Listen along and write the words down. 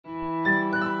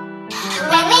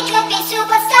be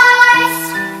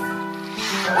superstars.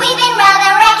 We've been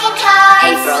rather wrecking cars.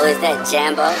 Hey bro, is that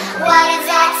Jambo? What is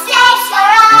at stake for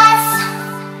us?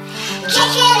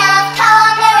 Kicking off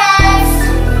corners.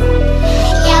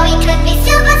 Yeah, we could be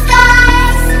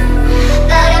superstars,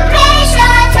 but I'm pretty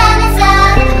sure time is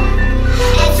up.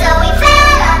 And so we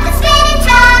fell off the spinning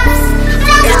tops.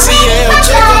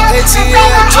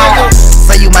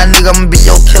 Say you my nigga, I'ma be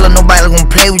your killer. Nobody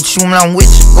gon' play with you when I'm with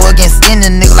you. Go against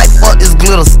any nigga like fuck this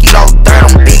glitter. Skeet all dirt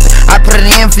on bitches. I put it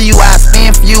in for you, I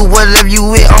spin for you. Whatever you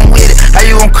with, I'm with it. How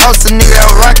you gon' cost a nigga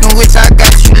that rockin' with you? I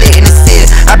got you lit in the city.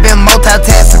 I been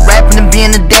multitasking, rapping and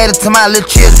being the daddy to my little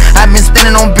children. I been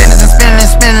spinning on business and spinning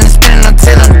and spinning and spinning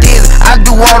until I'm dizzy. I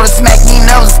do all the smack, you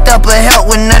never step or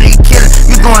help with none of you killin'.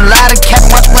 You doing a lot of cap,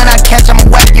 watch when I catch, I'ma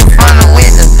whack you in front of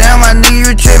witness. Damn, I knew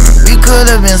you were trippin'. We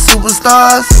could've been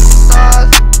superstars.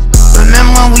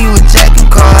 Remember when we were jacking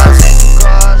cars?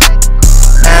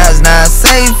 Now it's not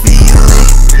safe for you.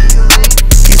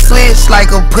 You switch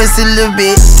like a pussy little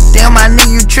bitch. Damn, I knew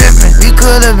you trippin'. We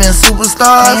could've been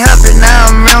superstars. Can't help it,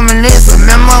 now I'm reminiscing.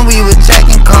 Remember when we were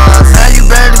jacking cars? Now you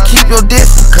better keep your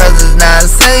distance, cause it's not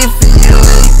safe for you.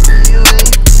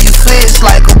 You switch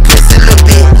like a pussy little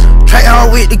bitch. Track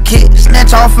hard with the kid,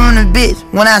 snatch off from the bitch.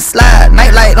 When I slide,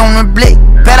 nightlight on the blick.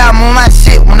 Bet I'm on my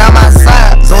shit when I'm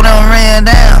outside. So them ran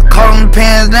down, caught them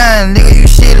pants down. Nigga, you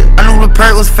shitted. I knew the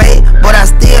perk was fake, but I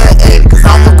still ate it, cause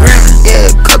I'm a Gremlin.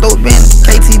 Yeah, cut those bins,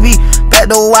 KTV, back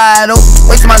door wide open.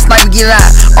 Wasting my sniper, get out.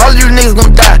 All of you niggas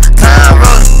gon' die. Time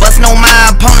rolling, bustin' on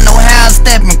my opponent, no how I'm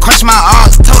stepping. Crush my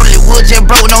arms, totally wood jet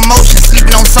broke, no motion.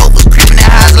 Sleeping on sofas, creeping in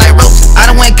highs like roaches. I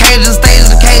done went cages and stages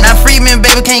to cage. Now free me,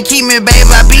 baby, can't keep me, baby.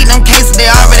 I beat them cases, they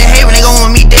already hate me. They gon'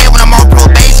 want me dead when I'm on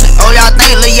probation. Oh, y'all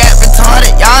think Lil Yak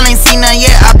retarded? Y'all ain't seen nothing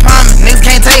yet, I promise. Niggas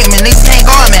can't take me, niggas can't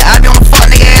guard me. I be on the fuck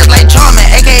nigga ass like Charmin,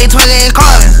 aka 28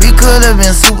 Carvin. We could've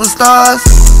been superstars.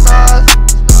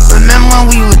 Remember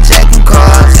when we were jacking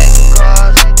cars?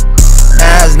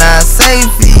 Now it's not safe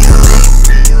for you.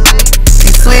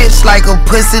 You switch like a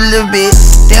pussy little bitch.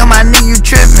 Damn, I knew you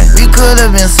trippin'. We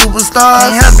could've been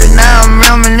superstars. Can't help it, now I'm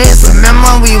reminiscing. Remember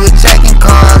when we were jacking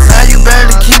cars? Now you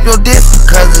better keep your distance,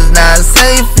 cause it's not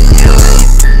safe for you.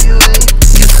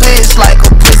 You switch like a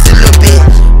pussy little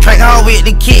bitch. Track hard with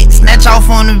the kid, snatch off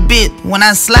on the bit. When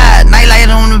I slide, nightlight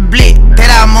on the blick. Bet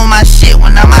I'm on my shit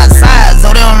when I'm outside.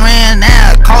 So they done ran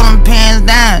down, call them pants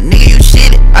down. Nigga, you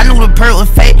shitted. I knew the perk was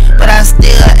fake, but I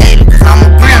still ate it, cause I'm a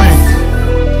Gremlin.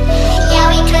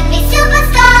 Yeah, we could be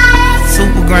superstars.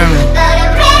 Super Gremlin. But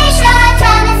I'm pretty sure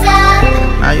time is up.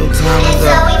 Now your time And is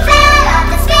so up. we fell off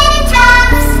the spinning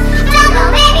tops. Don't know,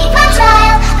 maybe for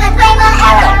trial, but break my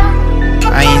heart.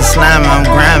 I ain't sliming, I'm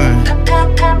grinding.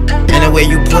 Anyway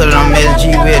you put it, I'm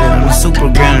SG with it. I'm a super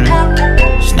Gremlin.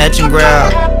 Snatch and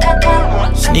grab,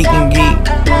 sneak and geek.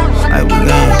 Like we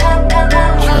gon'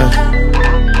 trust.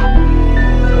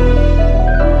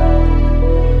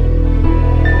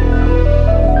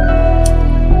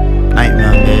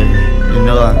 Nightmare, baby. You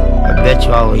know I bet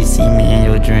you always see me in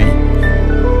your dream.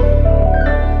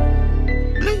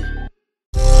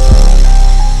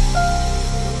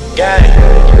 Gang.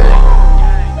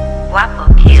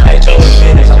 Guapo kill. I told you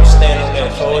minutes, I'm standing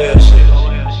there for real shit.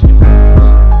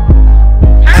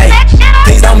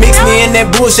 Please don't mix me in that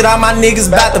bullshit, all my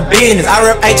niggas bout the business. I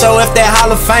rep HOF, that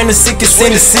Hall of Fame, the sickest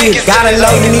in the city. Got it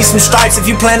low, you need some stripes if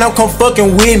you plan on come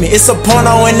fucking with me. It's a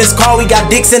porno in this car, we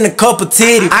got dicks in a couple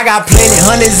titties. I got plenty,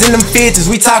 hundreds in them fifties,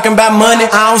 we talking about money.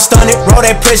 I don't stun it, roll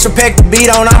that pressure, pack the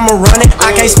beat on, I'ma run it.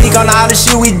 I can't speak on all the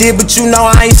shit we did, but you know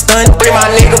I ain't stunned. Bring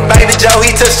my nigga Baby Joe,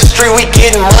 he touch the street, we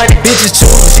getting money. Bitches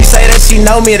choosing, she say that she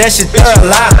know me, that shit thorough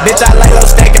lie. Bitch, I lay low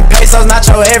stacking pesos, not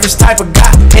your average type of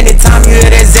guy. Anytime you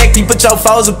hear that Zak P, put your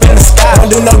foes up in the sky.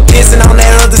 Don't do no dissing on that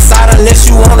other side unless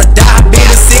you wanna die. Be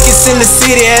the sickest in the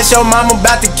city, ask your mama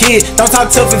about the kid. Don't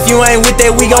talk tough if you ain't with that,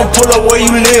 we gon' pull up where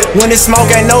you live. When it's smoke,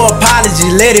 ain't no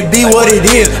apology, let it be what it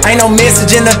is. Ain't no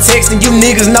message in the text and you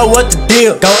niggas know what the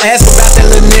deal. Don't ask about that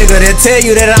little nigga, they'll tell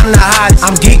you that I'm the hottest.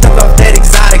 I'm geeked up off that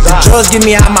exotic, the drugs get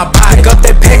me out my body. Pick up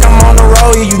that pack, I'm on the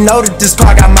road, yeah, you know that this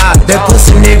car got mileage. That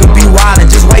pussy nigga be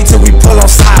wildin', just wait till we pull on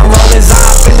side. I'm rollin'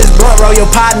 Zak in this blunt, roll your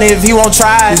partner if he won't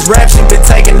try. This rap shit been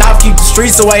taking off, keep the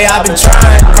streets away, I've been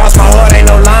trying. Cross my heart, ain't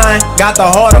no line, got the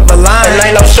heart of a lion.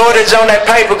 And ain't no shortage on that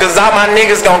paper, cause all my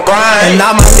niggas gon' grind. And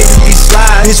all my niggas be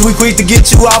slide, bitch, we quick to get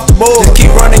you off the board. Just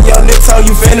keep running your lips, so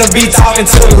you finna be talking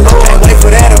to the Lord. Can't wait for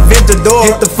that event the door,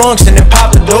 hit the function and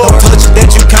pop the door. Don't touch it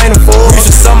that you can't afford, you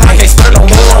should something I can't spurt no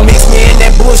more. Mix me in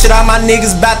that bull bullshit, all my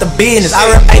niggas about the business. I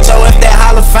rep HOF, that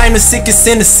Hall of Fame, the sickest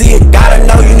in the city. Gotta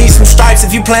know you need some stripes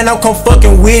if you plan on come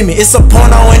fucking with me. It's a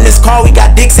porno in this car, we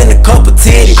got dicks in a couple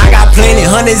titties. I got plenty,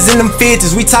 hundreds in them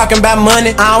 50s, we talking about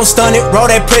money. I don't stun it, roll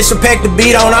that pressure, pack the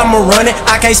beat on, I'ma run it.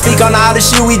 I can't speak on all the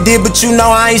shit we did, but you know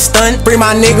I ain't stunned. Free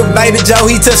my nigga, baby Joe,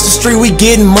 he touched the street, we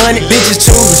getting money. Bitches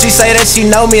choosing, she say that she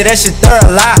know me, that shit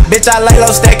thorough lie. Bitch, I lay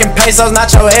low stacking pesos, not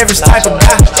your average type of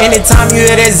guy. Anytime you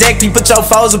hear that Zak P, put your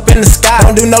foes up in the sky.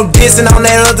 Don't do no dissing on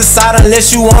that other side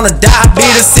unless you wanna die. Be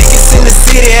the sickest in the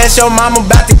city, ask your mama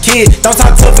about the kid. Don't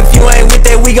talk tough if you ain't with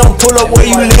that, we gon' pull up where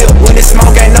you live. When it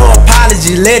smoke, ain't no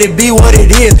apology, let it be what it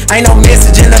is. Ain't no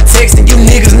messaging or texting, you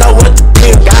niggas know what to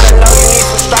do. Gotta know you need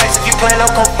some stripes if you plan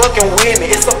on come fucking with me.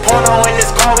 It's a porno in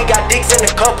this car, we got dicks in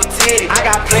a couple titties. I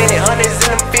got plenty, hundreds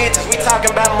in them 50s, we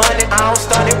talking about money. I don't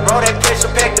stun it, roll that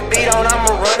pressure, pack the beat on,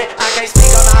 I'ma run it. I can't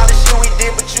speak on all the shit we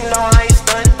did, but you know I ain't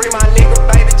stunned. Free my nigga,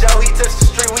 baby Joe, he touched the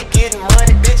street, we getting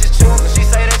money. Bitches choosing, she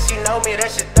say that she know me, that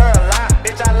shit thorough lie.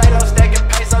 Bitch, I lay low stacking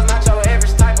pesos, not your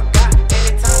average type of guy.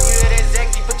 Anytime you hear that Zak,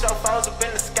 you put your foes up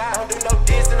in the sky. Don't do no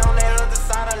dissing on that other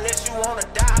side unless you wanna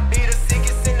die. Be the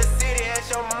sickest in the city, ask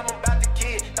your mama about the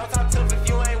kid. Don't talk tough if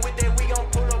you ain't with that, we gon'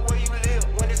 pull up where you live.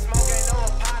 When it smoke, ain't no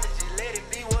apology, let it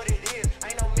be what it is.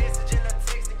 Ain't no messaging or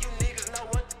texting, you niggas know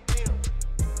what to do.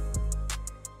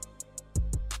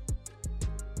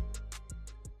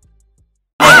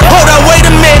 Hold up, wait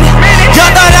a minute.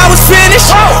 Y'all thought I was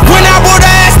finished? When I bought the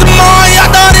ass tomorrow,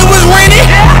 y'all thought it was rented.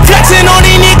 Flexing on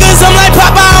these niggas, I'm like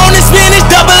Papa on the spinach.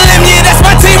 Double M, yeah, that's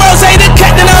my team. Rose, the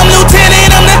captain, I'm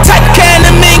lieutenant. I'm the type of can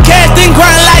the mean cast and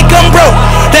grind like I'm broke.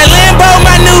 That Lambo,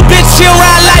 my new bitch, she'll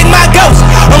ride like my ghost.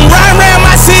 I'm riding around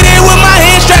my city with my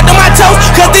hands strapped on my toes.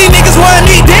 Cause these niggas want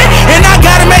me dead, and I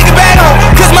gotta make it back home.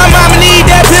 Cause my mama need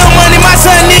that bill money, my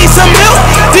son needs some milk.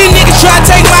 These niggas try to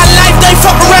take my life, they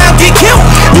fuck around, get killed.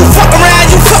 You fuck around,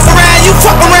 you fuck around, you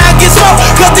fuck around, get smoked.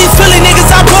 Cause these Philly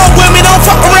niggas I bought with me don't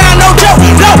fuck around, no joke.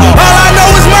 No, all I know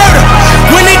is murder.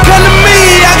 When it come to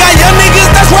me, I got young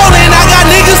niggas that's rolling, I got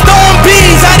niggas throwing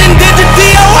bees. I done did the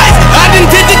DOS, I done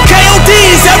did the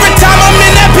KODs. Every time I'm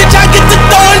in that bitch, I get to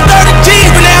throwing 30 G's.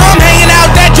 But now I'm hanging out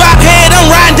that drop head, I'm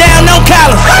riding down no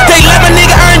collar. They let my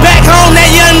nigga earn back home, that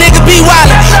young nigga be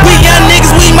wildin'. We young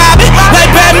niggas, we mobbin',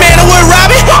 like Batman or with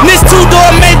Robin. This two-door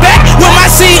Maybach with my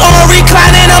seat on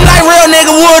reclining, I'm like real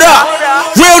nigga, what up?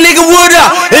 Real nigga, what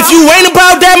up? If you ain't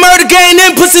about that murder game,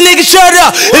 then pussy nigga shut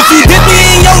up. If you dip me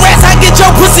in your ass, I get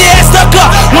your pussy ass stuck up.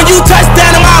 When you touch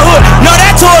down in my hood, no,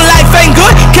 that tour life ain't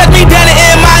good. Catch me down in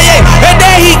MIA, and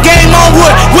that heat game on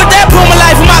wood. With that Puma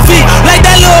life on my feet, like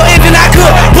that little engine I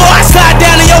could. Boy, I slide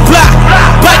down in your block,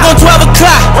 bike on 12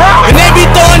 o'clock. And they be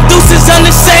throwing deuces on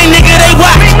the same nigga they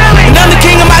watch. And I'm the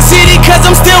king of my city, cause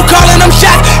I'm still calling them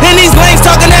shots. And these lanes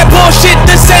talking that bullshit,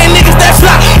 the same niggas that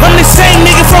fly. I'm the same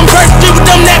nigga from First Street with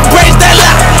them neck braids that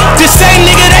lie. The same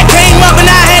nigga that came up and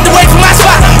I had to wait for my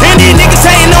spot. And these niggas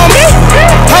hating on me,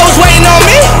 hoes waiting on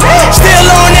me. Still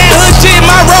on that hood shit,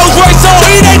 my Rolls Royce on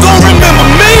E, they gon' remember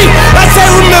me. I say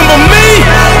remember me.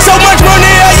 So much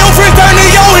money at your friends turn to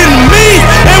your enemy.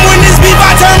 And when this beef,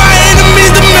 I turn my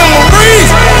enemies to memories.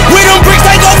 With them bricks,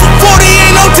 they go for 40,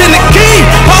 ain't no 10 the key.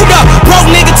 Hold up, broke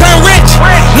nigga turn rich.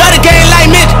 Love the game like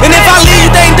Mitch. And if I leave,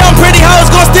 you think dumb pretty hoes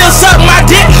gon' still suck my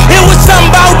dick. It was something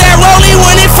about that rollie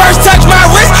when it first touched my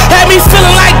wrist. Had me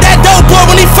feeling like that dope boy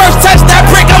when he first touched that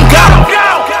brick. I'm gone.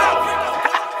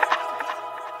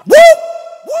 Woo!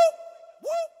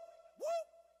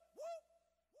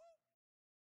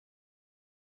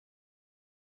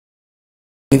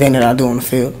 Anything that I do on the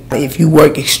field. If you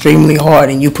work extremely hard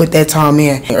and you put that time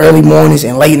in early mornings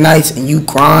and late nights and you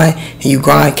grind,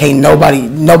 can't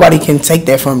nobody can take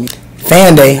that from you.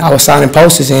 Fan day, I was signing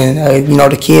posters and you know,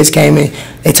 the kids came in,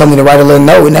 they told me to write a little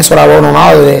note, and that's what I wrote on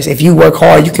all of this. If you work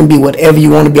hard, you can be whatever you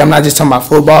want to be. I'm not just talking about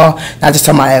football, not just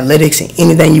talking about athletics, and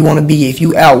anything you want to be. If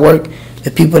you outwork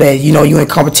the people that you know you in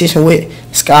competition with,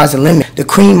 the sky's the limit. The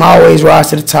cream always rise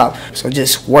to the top. So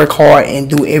just work hard and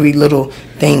do every little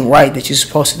thing right that you're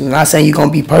supposed to do. I'm not saying you're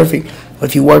gonna be perfect, but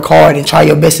if you work hard and try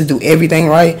your best to do everything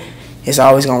right, it's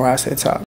always gonna rise to the top.